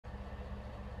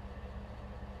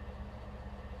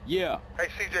Yeah. Hey,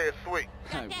 CJ, it's Sweet.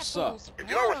 Hey, what's up? If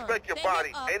you don't respect your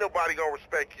body, ain't nobody gonna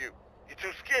respect you. You're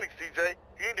too skinny, CJ.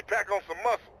 You need to pack on some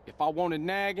muscle. If I wanted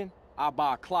nagging, I'd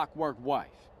buy a clockwork wife.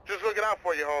 Just looking out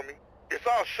for you, homie. It's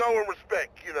all show and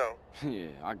respect, you know. Yeah,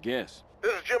 I guess.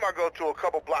 There's a gym I go to a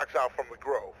couple blocks out from the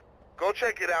Grove. Go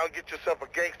check it out and get yourself a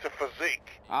gangster physique.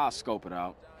 I'll scope it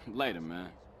out. Later, man.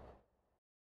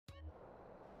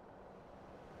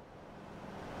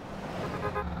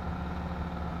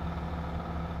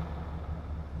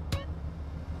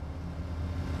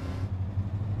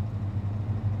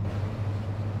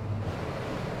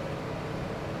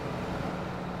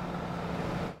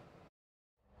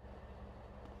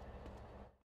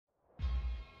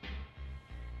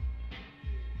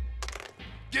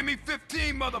 Give me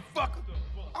 15, motherfucker!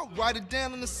 I'll write it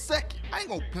down in a second. I ain't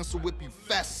gonna pencil whip you,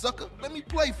 fat sucker. Let me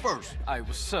play first. Hey,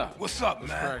 what's up? What's up,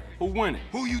 man? Who winning?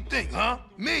 Who you think, huh?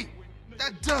 Me!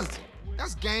 That does it.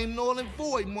 That's game null and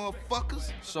void,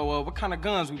 motherfuckers. So, what kind of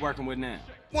guns we working with now?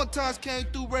 One time came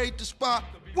through, raided the spot.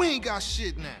 We ain't got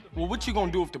shit now. Well, what you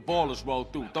gonna do if the ballers roll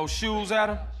through? Throw shoes at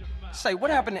them? Say,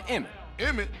 what happened to Emmet?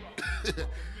 Emmet?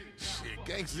 Shit,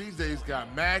 gangsters these days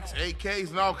got Macs,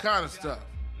 AKs, and all kind of stuff.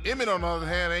 Emmet, on the other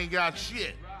hand, ain't got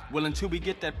shit. Well, until we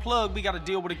get that plug, we gotta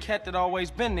deal with a cat that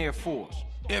always been there for us.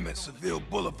 Emmet, Seville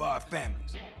Boulevard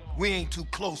families. We ain't too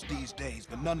close these days,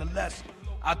 but nonetheless,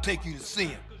 I'll take you to see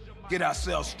him. Get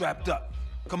ourselves strapped up.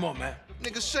 Come on, man.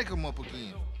 Nigga, shake him up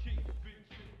again.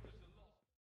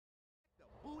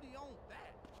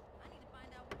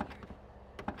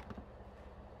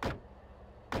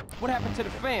 What happened to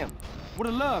the family? Where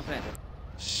the love at?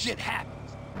 Shit happens.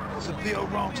 Seville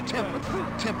wrongs Tampa,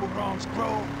 Tampa wrongs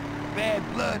Grove. Bad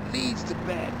blood leads to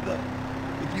bad blood.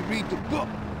 If you read the book,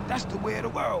 that's the way of the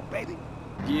world, baby.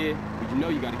 Yeah, but you know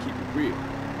you gotta keep it real.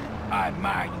 I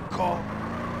admire you, Carl.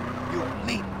 You're a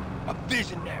leader, a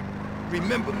visionary.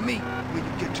 Remember me when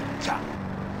you get to the top.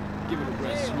 Give it a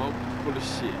rest, Smoke. Full of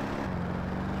shit.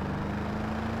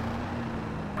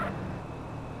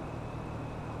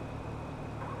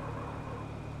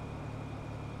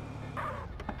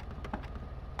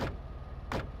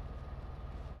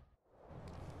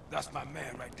 That's my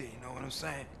man right there, you know what I'm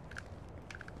saying?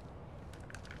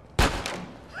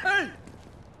 Hey!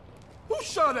 Who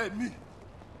shot at me?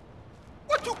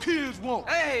 What you kids want?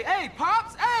 Hey,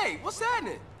 Pops! Hey, what's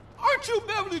happening? Aren't you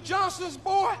Beverly Johnson's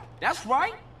boy? That's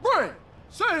right. Brian,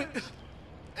 say,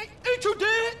 ain't you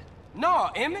dead? No,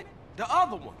 Emmet. The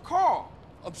other one, Carl.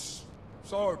 I'm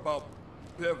sorry about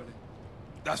Beverly.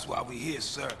 That's why we're here,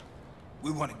 sir.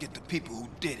 We want to get the people who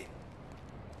did it.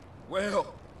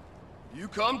 Well, you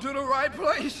come to the right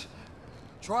place.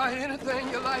 Try anything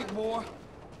you like, boy.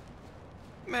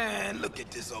 Man, look at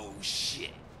this old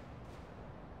shit.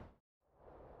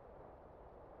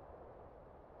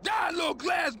 Die, little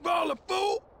glass ball of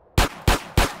fool!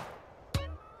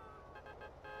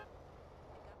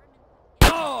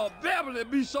 Oh, Beverly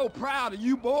be so proud of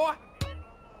you, boy.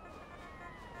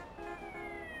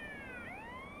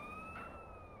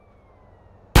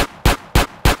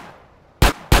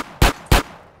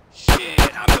 Shit,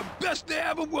 I'm the best there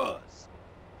ever was.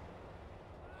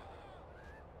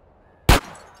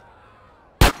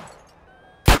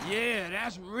 Yeah,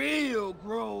 that's real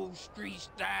Grove Street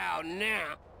style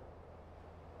now.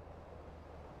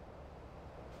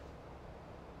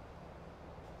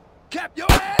 Cap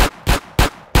your ass!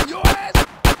 Your ass!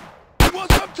 You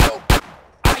want some too?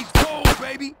 Ice cold,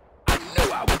 baby. I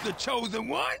knew I was the chosen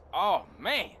one. Oh,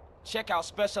 man. Check out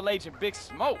Special Agent Big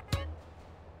Smoke.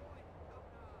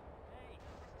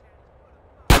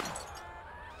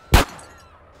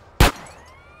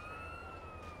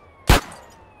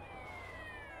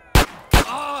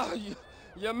 Oh,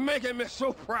 you're making me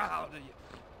so proud of you.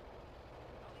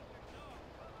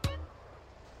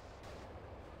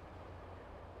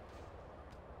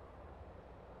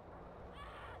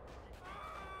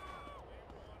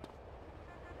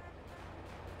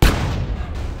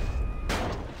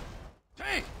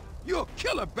 Dang, you're a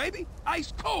killer, baby.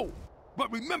 Ice cold.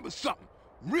 But remember something.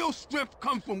 Real strength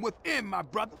comes from within, my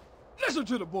brother. Listen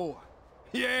to the boy.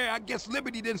 Yeah, I guess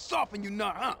liberty didn't soften you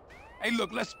none, huh? Hey,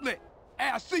 look, let's split. Hey,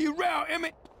 I'll see you around,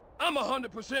 Emmet. I'm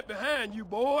 100% behind you,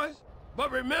 boys. But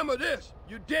remember this,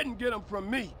 you didn't get them from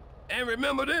me. And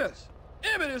remember this,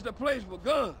 Emmet is the place for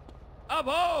guns. I've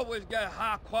always got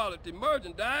high-quality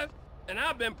merchandise, and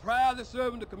I've been proudly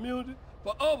serving the community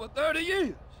for over 30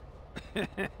 years.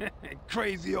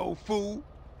 Crazy old fool.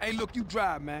 Hey, look, you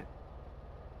drive, man.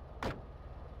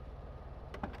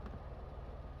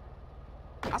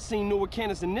 I seen newer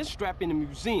cannons in this strap in the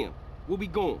museum. Where we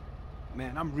going?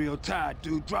 Man, I'm real tired,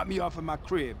 dude. Drop me off at my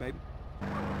crib, baby.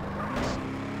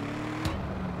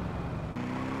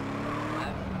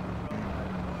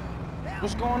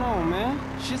 What's going on, man?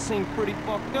 Shit seems pretty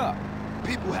fucked up.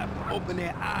 People have to open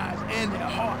their eyes and their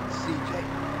hearts, CJ.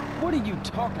 What are you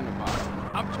talking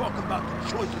about? I'm talking about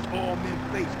the choices all men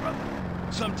face, brother.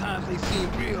 Sometimes they seem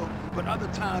real, but other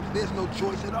times there's no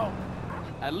choice at all.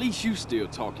 At least you still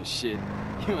talking shit.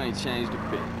 You ain't changed a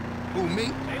bit. Who,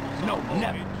 me? No,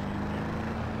 never.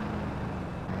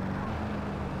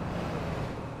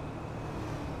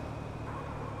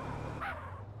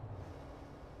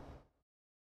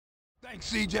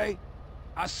 Thanks, CJ.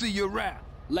 I see you around.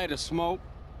 Later, Smoke.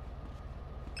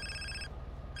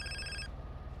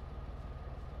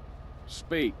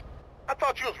 Speak. I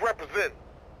thought you was representing.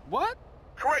 What?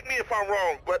 Correct me if I'm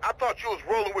wrong, but I thought you was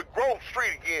rolling with Grove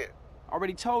Street again.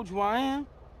 Already told you I am.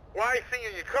 Well, I ain't seen you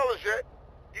in your colors yet.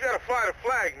 You gotta fly the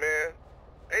flag, man.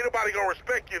 Ain't nobody gonna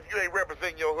respect you if you ain't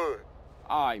representing your hood.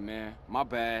 Alright, man. My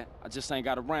bad. I just ain't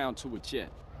got around to it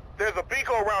yet. There's a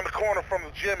Binco around the corner from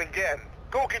the gym in Gatton.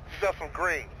 Go get yourself some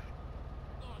greens.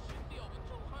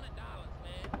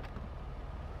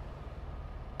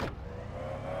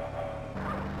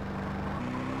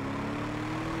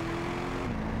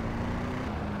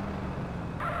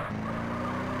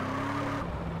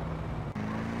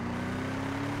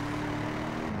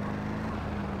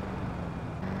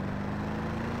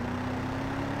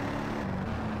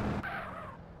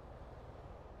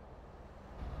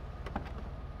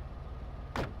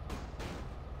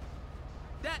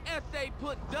 That essay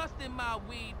put dust in my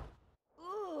weed.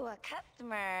 Ooh, a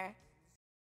customer.